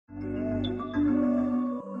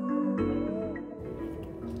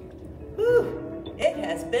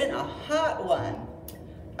has been a hot one.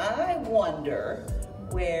 I wonder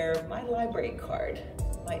where my library card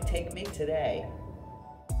might take me today.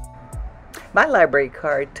 My library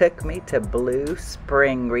card took me to Blue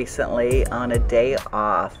Spring recently on a day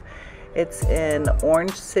off. It's in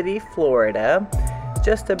Orange City, Florida,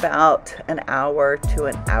 just about an hour to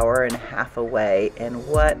an hour and a half away, and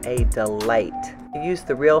what a delight. I used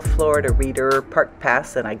the Real Florida Reader Park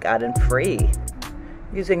Pass and I got in free.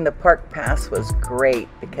 Using the Park Pass was great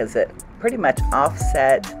because it pretty much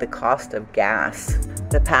offset the cost of gas.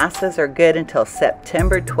 The passes are good until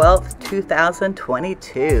September 12th,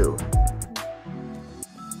 2022.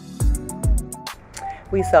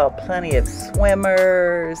 We saw plenty of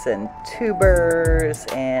swimmers and tubers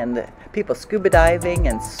and people scuba diving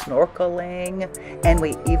and snorkeling, and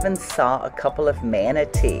we even saw a couple of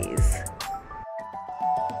manatees.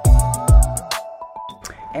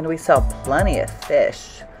 And we saw plenty of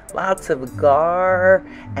fish, lots of gar,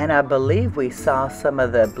 and I believe we saw some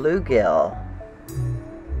of the bluegill.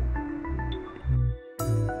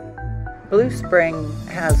 Blue Spring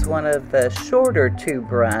has one of the shorter tube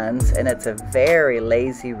runs, and it's a very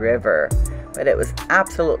lazy river, but it was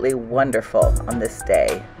absolutely wonderful on this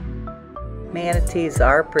day. Manatees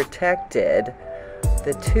are protected.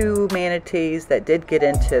 The two manatees that did get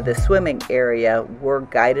into the swimming area were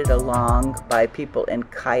guided along by people in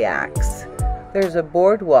kayaks. There's a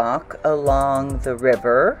boardwalk along the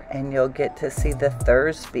river, and you'll get to see the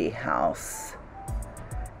Thursby House.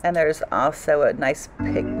 And there's also a nice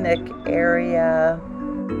picnic area.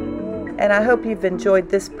 And I hope you've enjoyed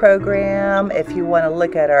this program. If you want to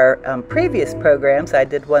look at our previous programs, I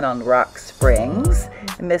did one on Rock Springs.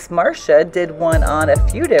 Miss Marcia did one on a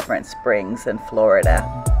few different springs in Florida.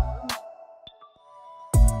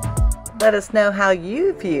 Let us know how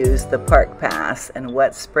you've used the Park Pass and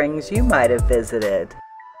what springs you might have visited.